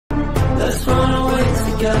Let's run away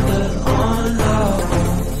together on love.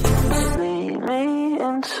 Lead me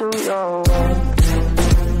into your world.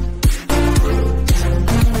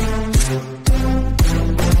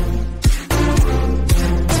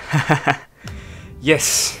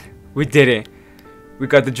 Yes, we did it. We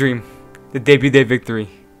got the dream. The debut day victory.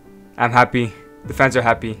 I'm happy. The fans are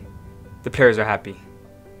happy. The players are happy.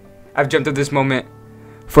 I've dreamt of this moment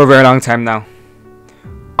for a very long time now.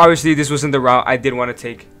 Obviously, this wasn't the route I did want to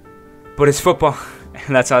take. But it's football,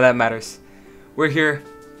 and that's all that matters. We're here.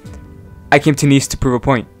 I came to Nice to prove a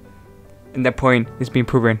point. And that point is being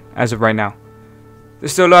proven as of right now.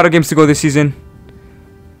 There's still a lot of games to go this season.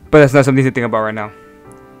 But that's not something to think about right now.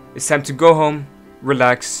 It's time to go home,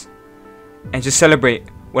 relax, and just celebrate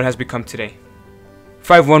what has become today.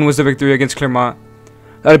 5-1 was the victory against Clermont.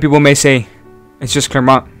 A lot of people may say, it's just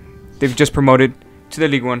Clermont. They've just promoted to the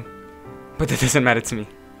League 1. But that doesn't matter to me.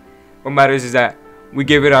 What matters is that we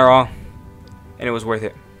gave it our all, and it was worth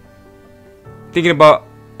it. Thinking about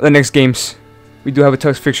the next games, we do have a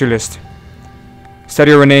tough fixture list.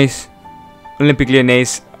 Stadio Rennais, Olympique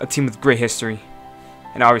Lyonnais, a team with great history.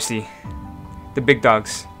 And obviously, the big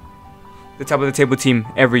dogs. The top of the table team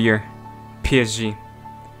every year, PSG.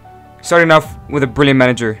 Starting off with a brilliant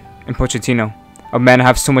manager in Pochettino, a man I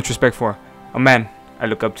have so much respect for, a man I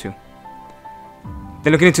look up to.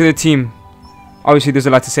 Then looking into the team, obviously there's a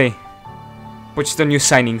lot to say, but just the new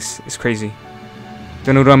signings is crazy.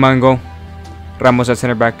 Donnarumma in goal, Ramos at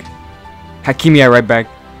center back, Hakimi at right back,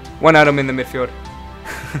 one Adam in the midfield,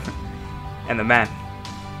 and the man,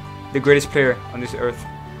 the greatest player on this earth,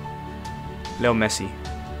 Leo Messi.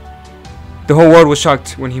 The whole world was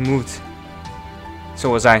shocked when he moved. So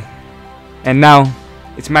was I. And now,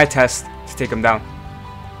 it's my task to take him down.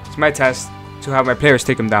 It's my task to have my players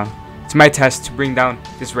take him down. It's my task to bring down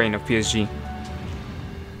this reign of PSG.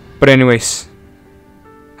 But anyways,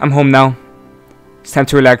 I'm home now. It's time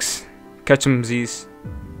to relax, catch some Z's,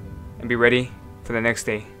 and be ready for the next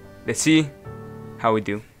day. Let's see how we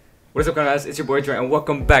do. What is up, guys? It's your boy Dre, and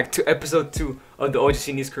welcome back to episode 2 of the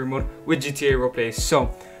OGC Nice career mode with GTA roleplays.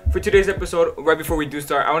 So, for today's episode, right before we do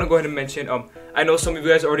start, I want to go ahead and mention, I know some of you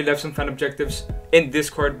guys already left some fan objectives in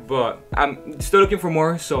Discord, but I'm still looking for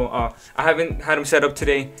more, so I haven't had them set up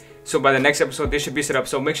today. So by the next episode, they should be set up.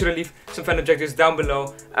 So make sure to leave some fan objectives down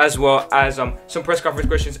below, as well as some press conference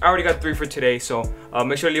questions. I already got 3 for today, so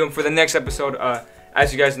make sure to leave them for the next episode.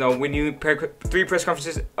 As you guys know, we need 3 press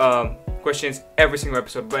conferences questions every single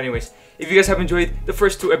episode. But anyways, if you guys have enjoyed the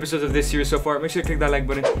first 2 episodes of this series so far, make sure to click that like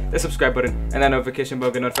button, that subscribe button, and that notification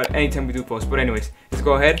bell to get notified anytime we do post. But anyways, let's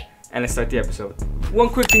go ahead and let's start the episode. One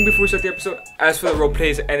quick thing before we start the episode, as for the role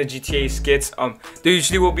plays and the GTA skits, there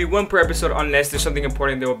usually will be 1 per episode unless there's something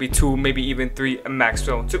important. There will be 2, maybe even 3 max.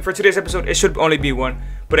 So for today's episode, it should only be 1.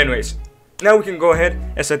 But anyways, now we can go ahead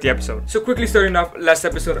and start the episode. So quickly starting off, last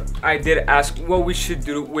episode I did ask what we should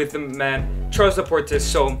do with the man Charles Laporte.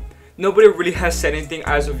 So nobody really has said anything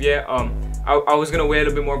as of yet. I was gonna wait a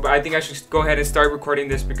little bit more, but I think I should go ahead and start recording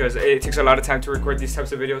this because it takes a lot of time to record these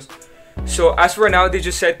types of videos. So as for right now, they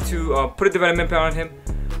just said to put a development plan on him,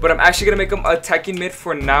 but I'm actually gonna make him attacking mid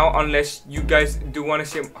for now, unless you guys do want to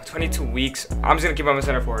see him 22 weeks. I'm just gonna keep him a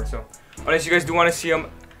center forward. So unless you guys do want to see him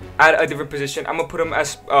at a different position, I'm gonna put him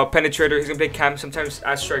as penetrator. He's gonna play cam, sometimes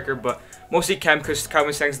as striker, but mostly cam because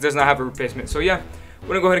Calvin Stanks does not have a replacement. So yeah, we're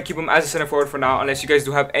gonna go ahead and keep him as a center forward for now, unless you guys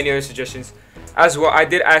do have any other suggestions. As well, I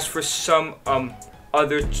did ask for some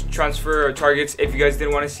other transfer targets if you guys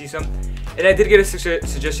did want to see some, and I did get a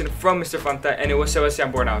suggestion from Mr. Fanta, and it was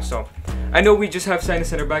Sebastian Bornau. So I know we just have signed a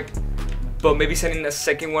center back, but maybe sending a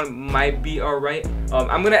second one might be alright.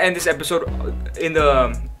 I'm gonna end this episode in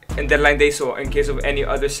deadline day, so in case of any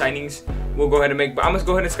other signings, we'll go ahead and make. But I'm gonna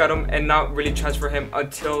go ahead and scout him and not really transfer him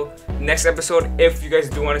until next episode if you guys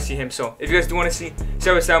do want to see him. So if you guys do want to see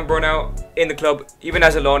Sebastian Bornau in the club, even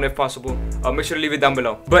as a loan if possible, make sure to leave it down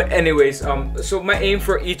below. But anyways, so my aim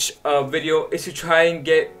for each video is to try and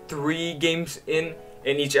get 3 games in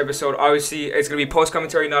each episode. Obviously, it's gonna be post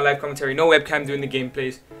commentary, not live commentary, no webcam during the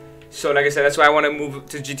gameplays. So like I said, that's why I want to move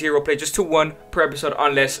to GTA roleplay just to 1 per episode,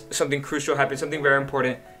 unless something crucial happens, something very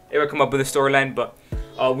important. If I come up with a storyline, but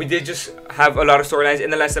we did just have a lot of storylines in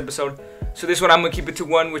the last episode. So this one I'm gonna keep it to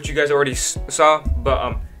 1, which you guys already saw.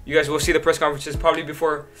 But you guys will see the press conferences probably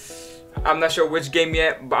before. I'm not sure which game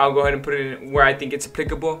yet, but I'll go ahead and put it in where I think it's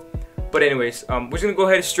applicable. But anyways, we're just gonna go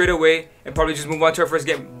ahead straight away and probably just move on to our first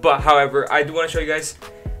game. But however, I do want to show you guys,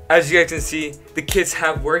 as you guys can see, the kits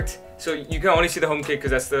have worked. So you can only see the home kit because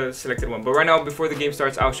that's the selected one. But right now, before the game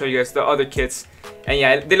starts, I'll show you guys the other kits. And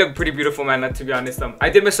yeah, they look pretty beautiful, man, to be honest. I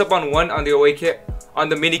did mess up on one on the away kit, on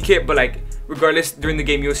the mini kit, but like regardless, during the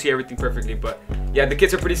game you'll see everything perfectly. But yeah, the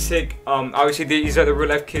kits are pretty sick. Obviously these are the real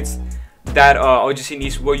life kits that OGC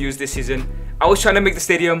Nice will use this season. I was trying to make the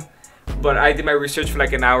stadium, but I did my research for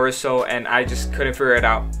like an hour or so and I just couldn't figure it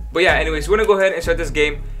out. But yeah, anyways, we're gonna go ahead and start this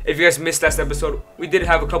game. If you guys missed last episode, we did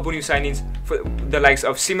have a couple new signings for the likes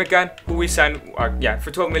of Simakan, who we signed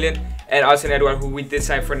for 12 million, and Aston Edward, who we did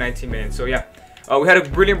sign for 19 million. So yeah, we had a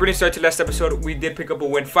brilliant start to last episode. We did pick up a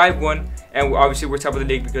win 5-1, and obviously we're top of the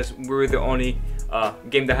league because we're the only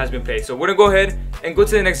game that has been played. So we're gonna go ahead and go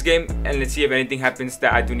to the next game, and let's see if anything happens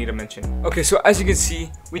that I do need to mention. Okay, so as you can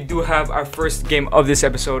see, we do have our first game of this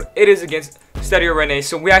episode. It is against Stade Rennais.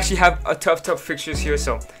 So we actually have a tough fixtures here.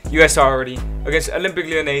 So you guys saw already, against Olympique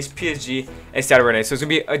Lyonnais, PSG, and Stade Rennais. So it's gonna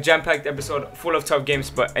be a jam-packed episode full of tough games.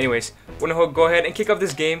 But anyways, we're gonna go ahead and kick off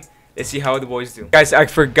this game. Let's see how the boys do. Guys, I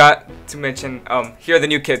forgot to mention, here are the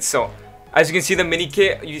new kits. So as you can see, the mini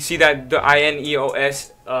kit, you see that the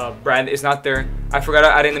INEOS brand is not there. I forgot to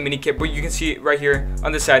add in the mini kit, but you can see right here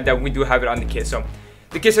on the side that we do have it on the kit. So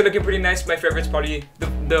the kits are looking pretty nice. My favorite is probably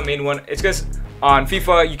the main one. It's because on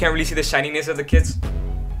FIFA you can't really see the shininess of the kits.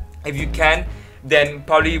 If you can, then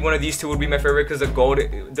probably one of these two would be my favorite because the gold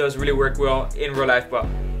does really work well in real life. But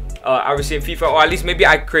obviously in FIFA, or at least maybe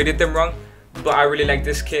I created them wrong, but I really like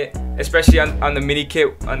this kit, especially on the mini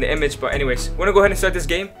kit, on the image. But anyways, we're gonna go ahead and start this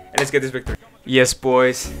game and let's get this victory. Yes,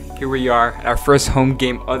 boys, here we are at our first home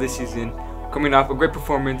game of the season, coming off a great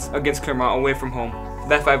performance against Clermont away from home.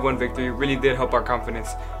 That 5-1 victory really did help our confidence,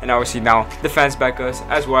 and obviously now the fans back us,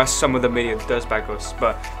 as well as some of the media does back us.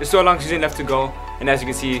 But there's still a long season left to go, and as you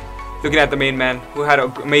can see, looking at the main man, who had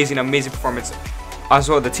an amazing performance.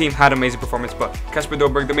 Also, the team had an amazing performance, but Kasper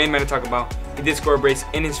Dolberg, the main man to talk about, he did score a brace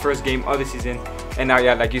in his first game of the season. And now,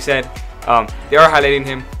 yeah, like you said, they are highlighting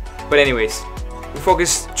him. But anyways, we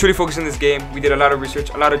truly focused on this game. We did a lot of research,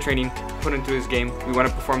 a lot of training put into this game. We want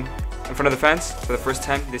to perform in front of the fans for the first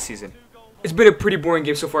time this season. It's been a pretty boring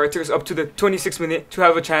game so far. It took us up to the 26th minute to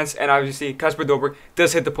have a chance, and obviously Kasper Dolberg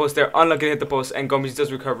does hit the post there, unlucky to hit the post, and Gomes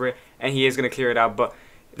does recover it, and he is going to clear it out. But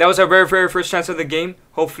that was our very first chance of the game.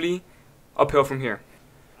 Hopefully uphill from here.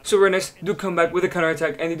 So Rennes do come back with a counter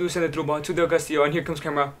attack, and they do send a through ball to Del Castillo, and here comes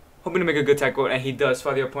Camara, hoping to make a good tackle, and he does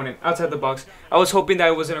for the opponent outside the box. I was hoping that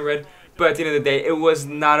it wasn't a red, but at the end of the day, it was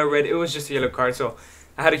not a red, it was just a yellow card. So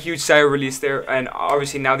I had a huge sigh of release there, and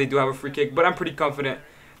obviously now they do have a free kick, but I'm pretty confident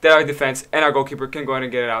that our defense and our goalkeeper can go ahead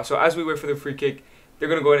and get it out. So as we wait for the free kick, they're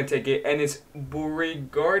going to go ahead and take it, and it's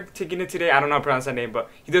Beauregard taking it today. I don't know how to pronounce that name, but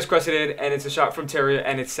he does cross it in, and it's a shot from Terrier,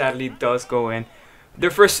 and it sadly does go in. Their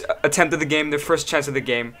first attempt of the game, their first chance of the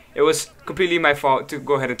game, it was completely my fault to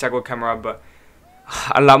go ahead and tackle Camara, but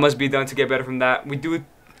a lot must be done to get better from that. We do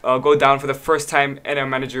go down for the first time in our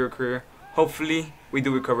managerial career. Hopefully, we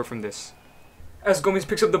do recover from this. As Gomes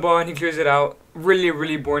picks up the ball and he clears it out,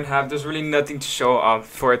 really boring half. There's really nothing to show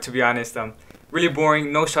for it, to be honest. Really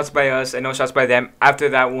boring, no shots by us and no shots by them after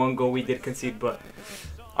that one goal we did concede, but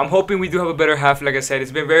I'm hoping we do have a better half. Like I said,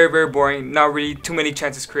 it's been very boring, not really too many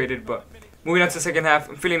chances created, but moving on to the second half,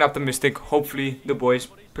 I'm feeling optimistic. Hopefully the boys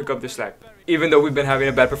pick up the slack. Even though we've been having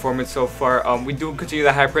a bad performance so far, we do continue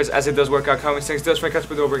the high press as it does work out. Calvin Stengs does find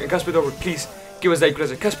Kasper Dolberg, and Kasper Dolberg, please give us that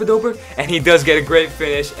equalizer. Kasper Dolberg, and he does get a great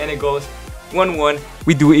finish, and it goes 1-1.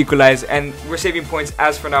 We do equalize, and we're saving points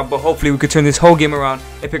as for now, but hopefully we could turn this whole game around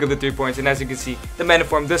and pick up the 3 points. And as you can see, the man in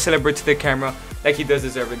form does celebrate to the camera like he does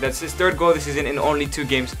deserve it. That's his third goal this season in only 2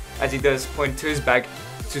 games, as he does point to his back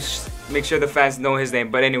to make sure the fans know his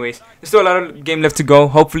name. But anyways, there's still a lot of game left to go.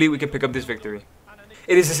 Hopefully we can pick up this victory.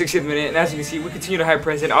 It is the 60th minute, and as you can see, we continue to high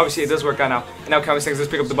press, and obviously it does work out now. And now Calvin Stengs does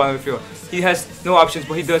pick up the ball in the field. He has no options,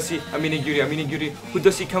 but he does see Amine Guri, who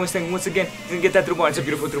does see Calvin Stengs once again. He's gonna get that through ball. It's a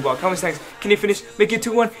beautiful through ball. Calvin Stengs, can he finish? Make it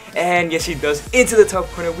 2-1? And yes, he does. Into the top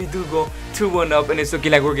corner, we do go 2-1 up, and it's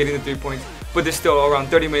looking like we're getting the 3 points. But there's still around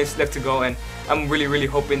 30 minutes left to go, and I'm really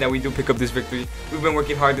hoping that we do pick up this victory. We've been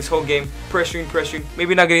working hard this whole game, pressuring,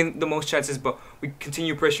 maybe not getting the most chances, but we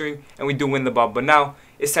continue pressuring, and we do win the ball. But now,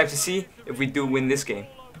 it's time to see if we do win this game.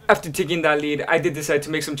 After taking that lead, I did decide to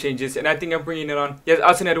make some changes, and I think I'm bringing it on. Yes,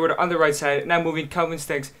 Aston Edward on the right side, and I'm moving Calvin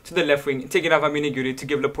Stengs to the left wing, taking off Amine Guri to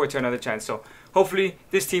give Laporte another chance. So hopefully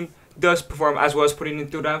this team does perform as well as putting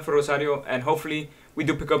in Turan for Rosario, and hopefully we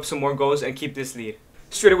do pick up some more goals and keep this lead.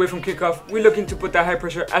 Straight away from kickoff, we're looking to put that high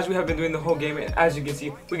pressure as we have been doing the whole game, and as you can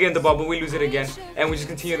see, we get the ball but we lose it again, and we just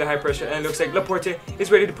continue the high pressure, and it looks like Laporte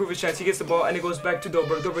is ready to prove his chance. He gets the ball and it goes back to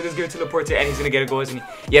Dolberg. Dolberg does give it to Laporte, and he's gonna get a goal, isn't he?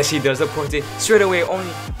 Yes, he does. Laporte straight away,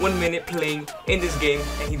 only 1 minute playing in this game,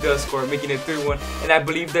 and he does score, making it 3-1, and I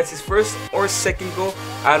believe that's his first or second goal.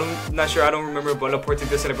 I'm not sure, I don't remember, but Laporte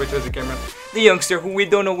does celebrate towards the camera. the youngster who we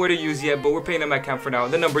don't know where to use yet, but we're playing him at camp for now.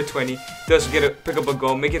 The number 20 does pick up a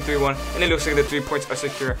goal, make it 3-1, and it looks like the 3 points are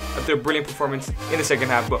secure after a brilliant performance in the second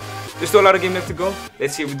half. But there's still a lot of game left to go.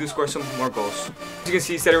 Let's see if we do score some more goals. As you can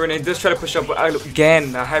see, Sadio Mane does try to push up, but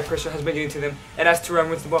again, high pressure has been getting to them, and as Thuram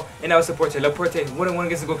wins the ball, and now it's Laporte. Laporte 1-on-1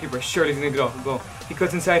 against the goalkeeper. Surely he's gonna go. He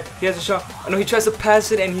cuts inside. He has a shot. Oh no, he tries to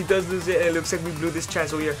pass it, and he does lose it. And it looks like we blew this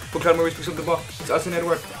chance over here. But Claude Maurice picks up the ball. It's Aston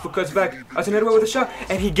Edouard who cuts back. Aston Edouard with a shot,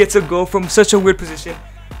 and he gets a goal from such a weird position.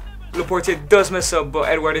 Laporte does mess up, but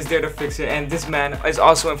Edouard is there to fix it, and this man is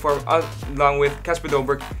also in form along with Kasper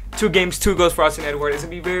Dolberg. 2 games, 2 goals for Aston Edouard. It's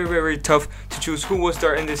going to be very, very tough to choose who will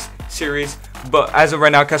start in this series, but as of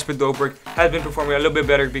right now, Kasper Dolberg has been performing a little bit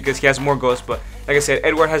better because he has more goals. But like I said,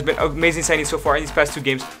 Edouard has been an amazing signing so far in these past 2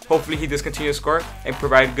 games. Hopefully he does continue to score and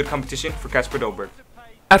provide good competition for Kasper Dolberg.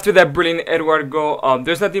 After that brilliant Edouard goal,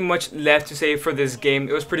 there's nothing much left to say for this game.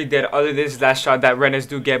 It was pretty dead other than this last shot that Rennes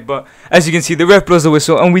do get. But as you can see, the ref blows the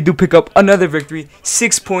whistle and we do pick up another victory.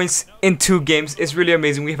 6 points in 2 games. It's really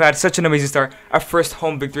amazing. We've had such an amazing start. Our first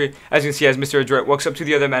home victory. As you can see, as Mr. Adroit walks up to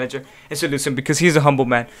the other manager and salutes him because he's a humble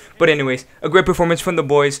man. But anyways, a great performance from the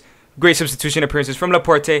boys. Great substitution appearances from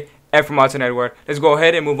Laporte and from Aston Edouard. Let's go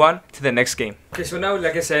ahead and move on to the next game. Okay, so now,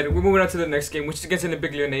 like I said, we're moving on to the next game, which is against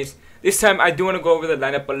Olympique Lyonnais. This time, I do want to go over the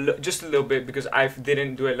lineup just a little bit because I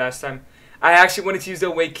didn't do it last time. I actually wanted to use the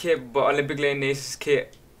away kit, but Olympique Lyonnais'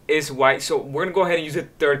 kit is white, so we're going to go ahead and use the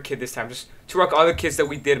 3rd kit this time, just to rock all the kits that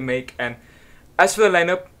we did make. And as for the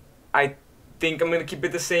lineup, I think I'm going to keep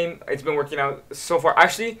it the same. It's been working out so far.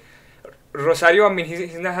 Actually, Rosario, I mean, he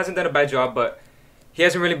hasn't done a bad job, but he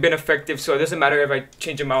hasn't really been effective, so it doesn't matter if I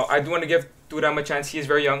change him out. I do want to give Thuram a chance. He is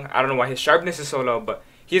very young. I don't know why his sharpness is so low, but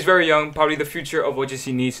he is very young. Probably the future of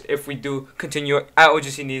OGC Nice if we do continue at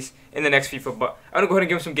OGC Nice in the next FIFA. But I'm going to go ahead and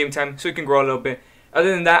give him some game time so he can grow a little bit.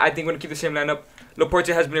 Other than that, I think we're going to keep the same lineup. Laporte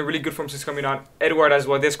has been in really good form since coming on. Edouard as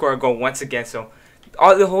well. They score a goal once again. So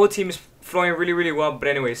the whole team is flowing really, really well. But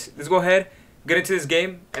anyways, let's go ahead, get into this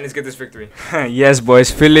game, and let's get this victory. Yes, boys.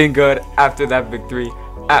 Feeling good after that victory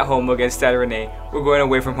at home against Stade Rennais. We're going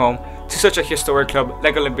away from home to such a historic club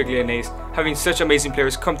like Olympique Lyonnais, having such amazing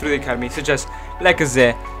players come through the academy, such as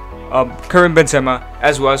Lacazette, Karim Benzema,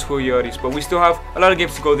 as well as Julio Lloris. But we still have a lot of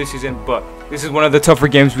games to go this season, but this is one of the tougher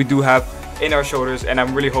games we do have in our shoulders, and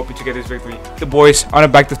I'm really hoping to get this victory. The boys are on a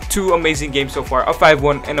back to 2 amazing games so far, a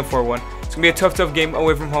 5-1 and a 4-1. It's going to be a tough game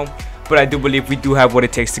away from home, but I do believe we do have what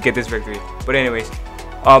it takes to get this victory. But anyways,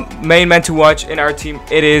 main man to watch in our team,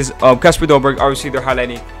 it is Kasper Dolberg. Obviously they're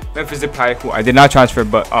highlighting Memphis Depay, who I did not transfer,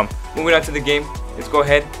 but moving on to the game, let's go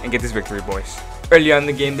ahead and get this victory, boys. Early on in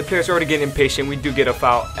the game, the players are already getting impatient. We do get a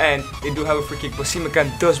foul, and they do have a free kick, but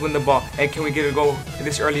Simakan does win the ball. And can we get a goal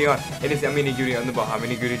this early on? It is Amine Guri on the ball.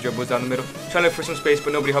 Amine Guri dribbles down the middle, trying to look for some space,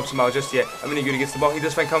 but nobody helps him out just yet. Amine Guri gets the ball. He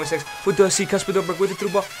does find common sense, who does see Kasper Dolberg with the through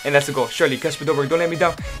ball, and that's the goal. Surely, Kasper Dolberg, don't let me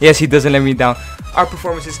down. Yes, he doesn't let me down. Our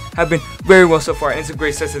performances have been very well so far, and it's a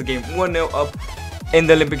great start to the game. 1-0 up in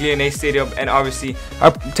the Olympique Lyonnais stadium, and obviously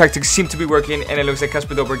our tactics seem to be working, and it looks like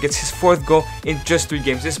Kasper Dolberg gets his 4th goal in just 3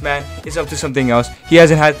 games. This man is up to something else. He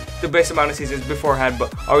hasn't had the best amount of seasons beforehand,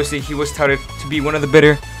 but obviously he was touted to be one of the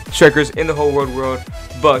better strikers in the whole world,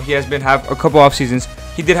 but he has been have a couple off seasons.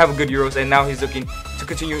 He did have a good Euros, and now he's looking to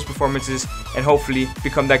continue his performances and hopefully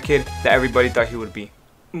become that kid that everybody thought he would be.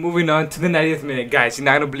 Moving on to the 90th minute, guys, you're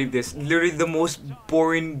not gonna believe this. Literally the most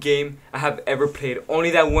boring game I have ever played.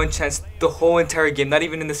 Only that one chance the whole entire game, not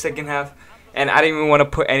even in the second half. And I didn't even want to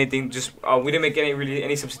put anything. Just we didn't make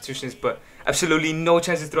any substitutions, but absolutely no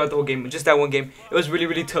chances throughout the whole game. Just that one game, it was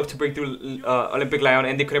really tough to break through Olympique Lyon,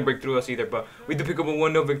 and they couldn't break through us either. But we did pick up a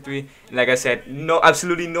 1-0 victory. And like I said,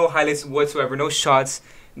 absolutely no highlights whatsoever, no shots.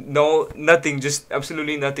 No, nothing, just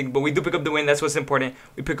absolutely nothing. But we do pick up the win. That's what's important.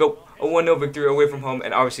 We pick up a 1-0 victory away from home,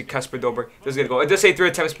 and obviously Kasper Dolberg does get a goal. It does say 3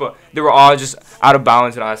 attempts, but they were all just out of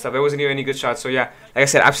bounds and all that stuff. It wasn't even any good shots. So yeah, like I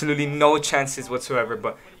said, absolutely no chances whatsoever.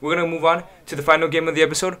 But we're gonna move on to the final game of the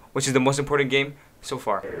episode, which is the most important game so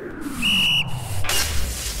far.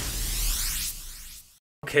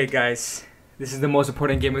 Okay, guys, this is the most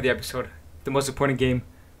important game of the episode. The most important game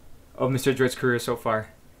of Mr. Adroit's career so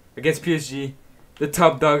far against PSG, the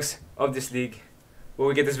top dogs of this league. Will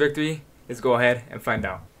we get this victory? Let's go ahead and find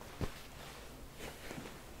out.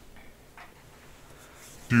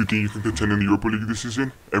 Do you think you can contend in the Europa League this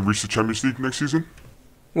season and reach the Champions League next season?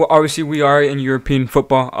 Well, obviously we are in European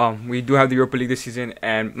football. We do have the Europa League this season,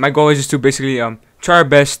 and my goal is just to basically try our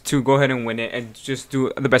best to go ahead and win it and just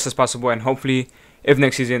do the best as possible, and hopefully if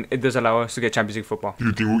next season it does allow us to get Champions League football. Do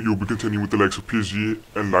you think you'll be contending with the likes of PSG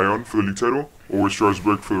and Lyon for the league title, or with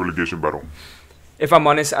Strasbourg for the relegation battle? If I'm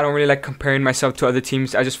honest, I don't really like comparing myself to other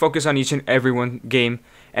teams. I just focus on each and every one game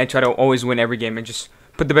and try to always win every game and just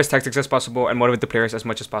put the best tactics as possible and motivate the players as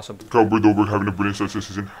much as possible. Cowboy Dobrik having a brilliant start this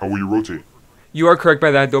season. How will you rotate? You are correct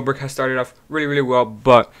by that. Dobrik has started off really, really well,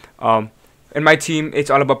 but in my team,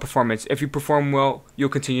 it's all about performance. If you perform well, you'll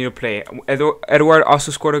continue to play. Edouard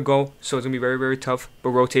also scored a goal, so it's going to be very, very tough, but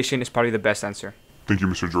rotation is probably the best answer. Thank you,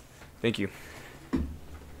 Mr. Jordan. Thank you.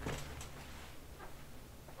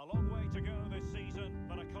 A long way to go this season,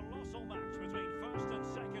 but a colossal match between first and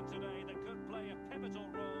second today that could play a pivotal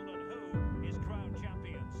role in who is crowned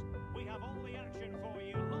champions. We have all the action for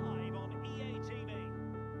you live on EA TV.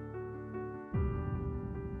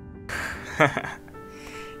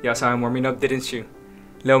 Y'all saw him warming up, didn't you?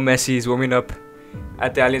 Lil Messi is warming up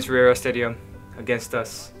at the Allianz Riviera Stadium against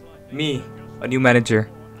us. Me, a new manager,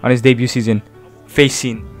 on his debut season,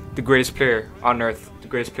 facing the greatest player on earth, the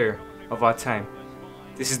greatest player of all time.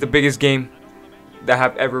 This is the biggest game that I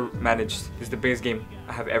have ever managed. This is the biggest game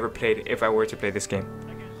I have ever played if I were to play this game.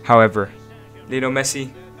 However, Lionel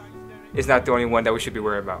Messi is not the only one that we should be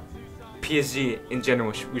worried about. PSG in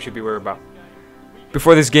general we should be worried about.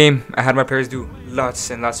 Before this game, I had my players do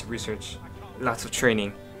lots and lots of research, lots of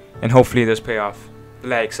training, and hopefully there's payoff. The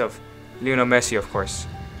likes of Lionel Messi, of course,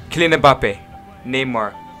 Kylian Mbappe,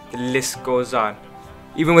 Neymar, the list goes on.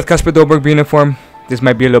 Even with Kasper Dolberg being in form, this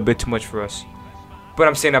might be a little bit too much for us. But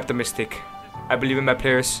I'm staying optimistic. I believe in my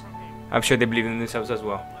players. I'm sure they believe in themselves as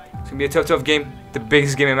well. It's going to be a tough, tough game. The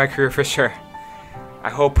biggest game in my career for sure. I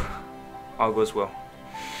hope all goes well.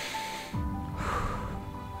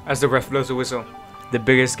 As the ref blows the whistle, the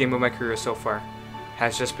biggest game of my career so far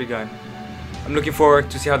has just begun. I'm looking forward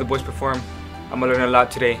to see how the boys perform. I'm going to learn a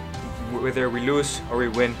lot today, whether we lose or we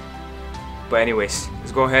win. But anyways,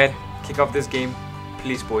 let's go ahead, kick off this game.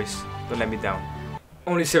 Please, boys, don't let me down.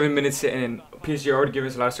 Only 7 minutes in, and PSG already gave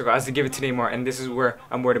us a lot of circle as they give it to Neymar, and this is where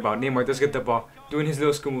I'm worried about. Neymar does get the ball. Doing his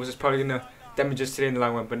little skill moves is probably going to damage us today in the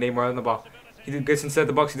long run, but Neymar on the ball. He gets inside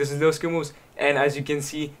the box, he does his little skill moves, and as you can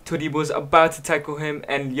see, Todibo is about to tackle him,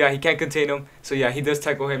 and yeah, he can't contain him, so yeah, he does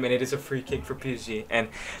tackle him, and it is a free kick for PSG. And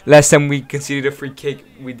last time we conceded a free kick,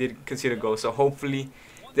 we did concede a goal, so hopefully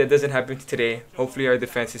that doesn't happen today. Hopefully our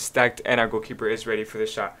defense is stacked and our goalkeeper is ready for the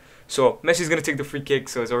shot. So Messi's going to take the free kick,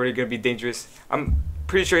 so it's already going to be dangerous. I'm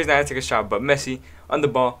pretty sure he's not going to take a shot, but Messi on the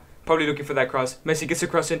ball, probably looking for that cross. Messi gets a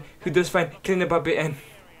cross in, who does find Kylian Mbappe, and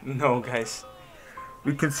no, guys.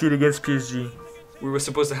 We concede against PSG. We were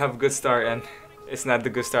supposed to have a good start, and it's not the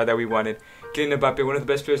good start that we wanted. Kylian Mbappe, one of the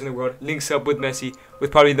best players in the world, links up with Messi with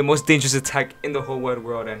probably the most dangerous attack in the whole wide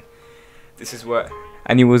world, and this is what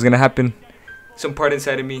I knew was going to happen. Some part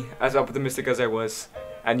inside of me, as optimistic as I was,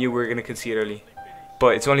 I knew we were going to concede early.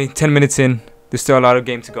 But it's only 10 minutes in. There's still a lot of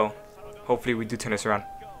game to go. Hopefully we do turn this around.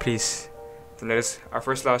 Please, don't let our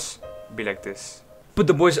first loss be like this. But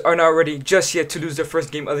the boys are not ready just yet to lose their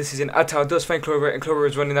first game of the season. Atao does find Clover, and Clover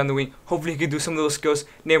is running down the wing. Hopefully he can do some of those skills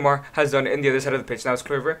Neymar has done in the other side of the pitch. Now it's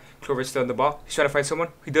Clover. Clover is still on the ball. He's trying to find someone.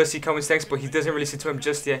 He does see Calvin Stanks, but he doesn't really see to him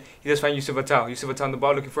just yet. He does find Yusuf Atao. Yusuf Atao on the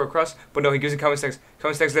ball looking for a cross, but no, he gives it Calvin Stanks.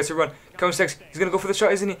 Calvin Stanks lets it run. Calvin Stanks, he's going to go for the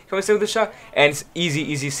shot, isn't he? Calvin Stanks with the shot, and it's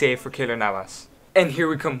easy save for Keylor Navas. And here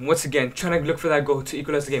we come once again, trying to look for that goal to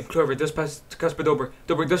equalize the game. Clover does pass to Kasper Dolberg.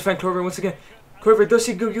 Dolberg does find Clover once again. Clover does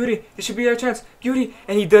see Gyuri. This should be our chance. Gyuri,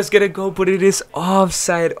 and he does get a goal, but it is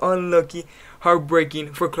offside. Unlucky.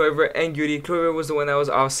 Heartbreaking for Clover and Gyuri. Clover was the one that was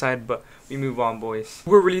offside, but we move on, boys.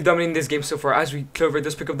 We're really dominating this game so far. As Clover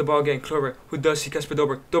does pick up the ball again. Clover, who does see Kasper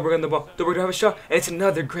Dolberg. Dolberg on the ball. Dolberg to have a shot, and it's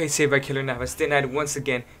another great save by Keylor Navas. Denied once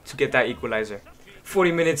again to get that equalizer.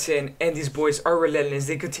 40 minutes in, and these boys are relentless.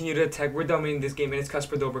 They continue to attack. We're dominating this game, and it's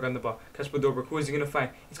Kasper Dolberg on the ball. Kasper Dolberg, who is he going to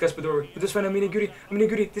find? It's Kasper Dolberg, who does find Amine Gyuri. Amine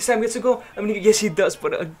Gyuri, this time gets a goal. Yes, he does,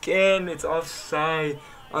 but again, it's offside.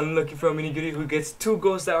 Unlucky for Amine Gyuri, who gets 2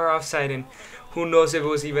 goals that are offside, and who knows if it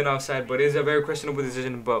was even offside, but it is a very questionable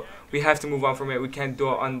decision, but we have to move on from it. We can't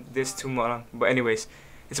dwell on this too long. But anyways,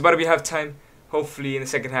 it's about to be halftime. Hopefully, in the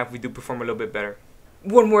second half, we do perform a little bit better.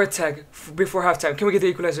 One more attack before halftime. Can we get the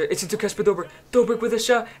equalizer? It's into Kasper Dolberg. Dolberg with a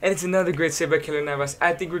shot, and it's another great save by Keylor Navas.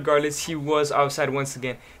 I think regardless, he was offside once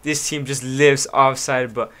again. This team just lives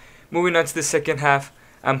offside. But moving on to the second half,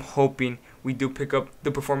 I'm hoping we do pick up the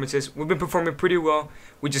performances. We've been performing pretty well.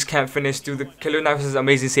 We just can't finish due to Keylor Navas'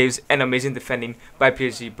 amazing saves and amazing defending by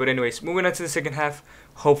PSG. But anyways, moving on to the second half,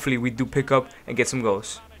 hopefully we do pick up and get some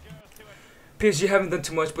goals. PSG haven't done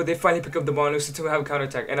too much, but they finally pick up the ball and looks to have a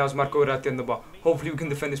counter-attack, and that was Marco Verratti on the ball. Hopefully we can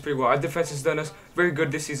defend this pretty well. Our defense has done us very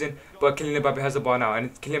good this season, but Kylian Mbappe has the ball now,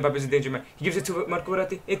 and Kylian Mbappe is a danger man. He gives it to Marco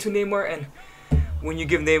Verratti, into Neymar, and when you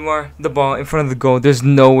give Neymar the ball in front of the goal, there's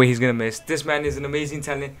no way he's going to miss. This man is an amazing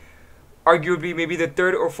talent. arguably maybe the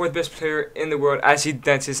 3rd or 4th best player in the world as he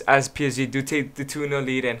dances as PSG do take the 2-0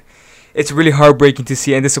 lead, and it's really heartbreaking to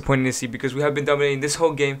see and disappointing to see because we have been dominating this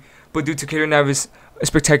whole game, but due to Keylor Navas'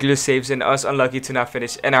 spectacular saves and us unlucky to not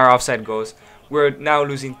finish and our offside goals, we're now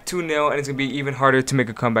losing 2-0, and it's going to be even harder to make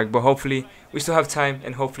a comeback. But hopefully, we still have time,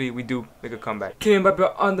 and hopefully we do make a comeback. Kylian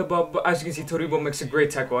Mbappe on the ball, but as you can see, Todibo makes a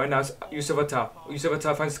great tackle, and now it's Yusuf Attal. Yusuf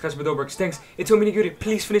Attal finds Kasper Dolberg. Thanks. It's Ominiguri.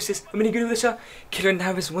 Please finish this. Ominiguri with the shot. Keylor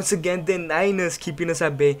Navas once again denying us, keeping us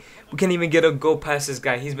at bay. We can't even get a goal past this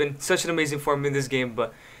guy. He's been such an amazing form in this game,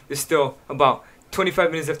 but there's still about 25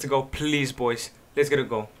 minutes left to go. Please, boys, let's get a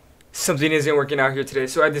goal. Something isn't working out here today,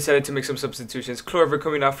 so I decided to make some substitutions. Clover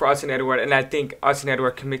coming out for Austin Edward, and I think Austin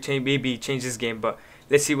Edward can maybe change this game, but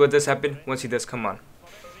let's see what does happen once he does come on.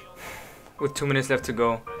 With 2 minutes left to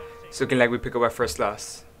go, it's looking like we pick up our first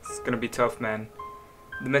loss. It's going to be tough, man.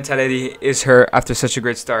 The mentality is hurt after such a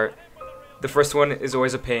great start. The first one is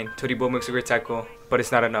always a pain. Todibo makes a great tackle, but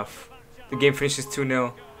it's not enough. The game finishes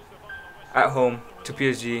 2-0 at home to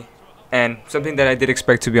PSG, and something that I did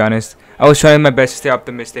expect, to be honest. I was trying my best to stay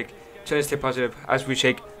optimistic, trying to stay positive as we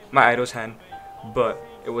shake my idol's hand, but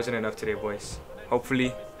it wasn't enough today, boys.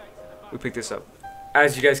 Hopefully, we pick this up.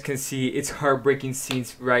 As you guys can see, it's heartbreaking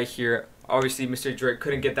scenes right here. Obviously, Mr. Drake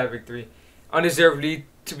couldn't get that victory. Undeservedly,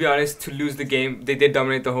 to be honest, to lose the game. They did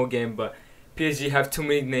dominate the whole game, but PSG have too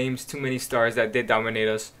many names, too many stars that did dominate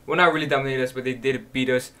us. Well, not really dominate us, but they did beat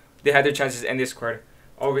us. They had their chances and they scored.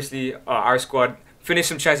 Obviously, our squad finished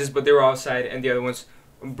some chances, but they were offside, and the other ones,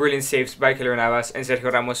 brilliant saves by Keylor Navas and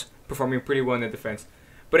Sergio Ramos performing pretty well in the defense.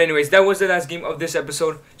 But anyways, that was the last game of this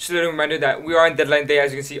episode. Just a little reminder that we are on deadline day,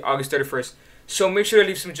 as you can see, August 31st. So make sure to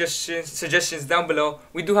leave some suggestions down below.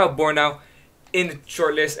 We do have Born now in the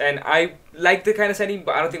shortlist, and I like the kind of signing,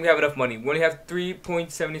 but I don't think we have enough money. We only have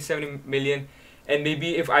 3.77 million, and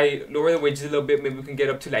maybe if I lower the wages a little bit, maybe we can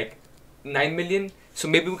get up to like 9 million. So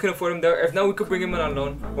maybe we can afford him there. If not, we could bring him on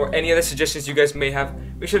loan, or any other suggestions you guys may have.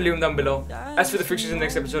 Make sure to leave them down below. As for the fixtures in the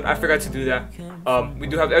next episode, I forgot to do that. We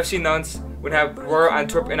do have FC Nantes. We have Royal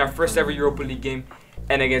Antwerp in our first ever Europa League game,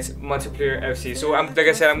 and against Montpellier FC. So like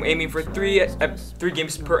I said, I'm aiming for three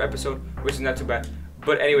games per episode, which is not too bad.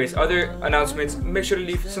 But anyways, other announcements, make sure to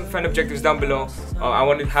leave some fan objectives down below. I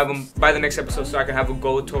want to have them by the next episode so I can have a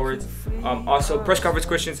goal towards. Also, press conference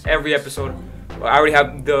questions every episode. I already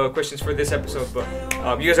have the questions for this episode, but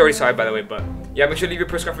you guys already saw it, by the way. But yeah, make sure to leave your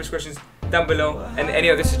press conference questions down below and any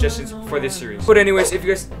other suggestions for this series. But anyways, if you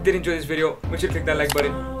guys did enjoy this video, make sure to click that like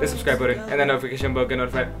button, the subscribe button, and that notification bell to get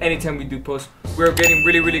notified anytime we do post. We're getting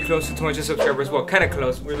really close to 200 subscribers. Well, kind of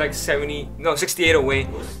close. We're like 68 away.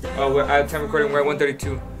 We're at time recording. We're at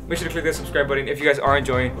 132. Make sure to click that subscribe button if you guys are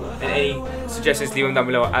enjoying, and any suggestions, leave them down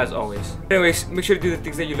below as always. Anyways, make sure to do the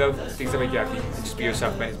things that you love, things that make you happy, and just be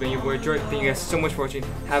yourself, man. It's been your boy Jordan. Thank you guys so much for watching.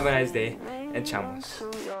 Have a nice day, and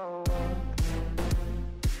chamos.